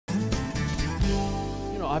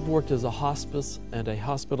I've worked as a hospice and a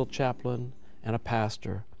hospital chaplain and a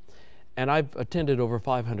pastor, and I've attended over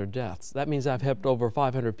 500 deaths. That means I've helped over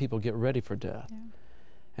 500 people get ready for death. Yeah.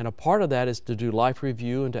 And a part of that is to do life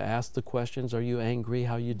review and to ask the questions, are you angry?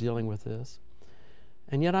 How are you dealing with this?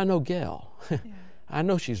 And yet I know Gayle. Yeah. I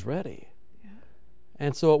know she's ready. Yeah.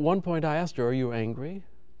 And so at one point I asked her, are you angry?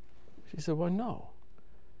 She said, well, no.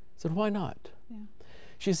 I said, why not? Yeah.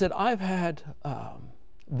 She said, I've had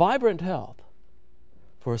vibrant health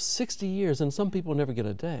for 60 years, and some people never get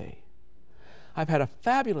a day. I've had a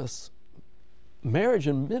fabulous marriage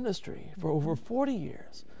and ministry for over 40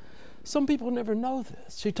 years. Some people never know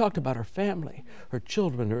this. She talked about her family, her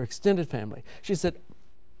children, her extended family. She said,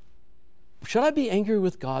 should I be angry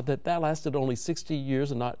with God that lasted only 60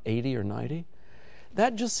 years and not 80 or 90?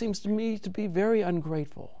 That just seems to me to be very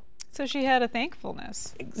ungrateful. So she had a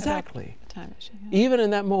thankfulness. Exactly. At the time that she had. Even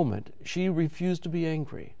in that moment, she refused to be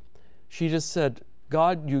angry. She just said,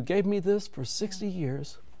 God, you gave me this for 60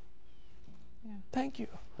 years. Yeah. Thank you.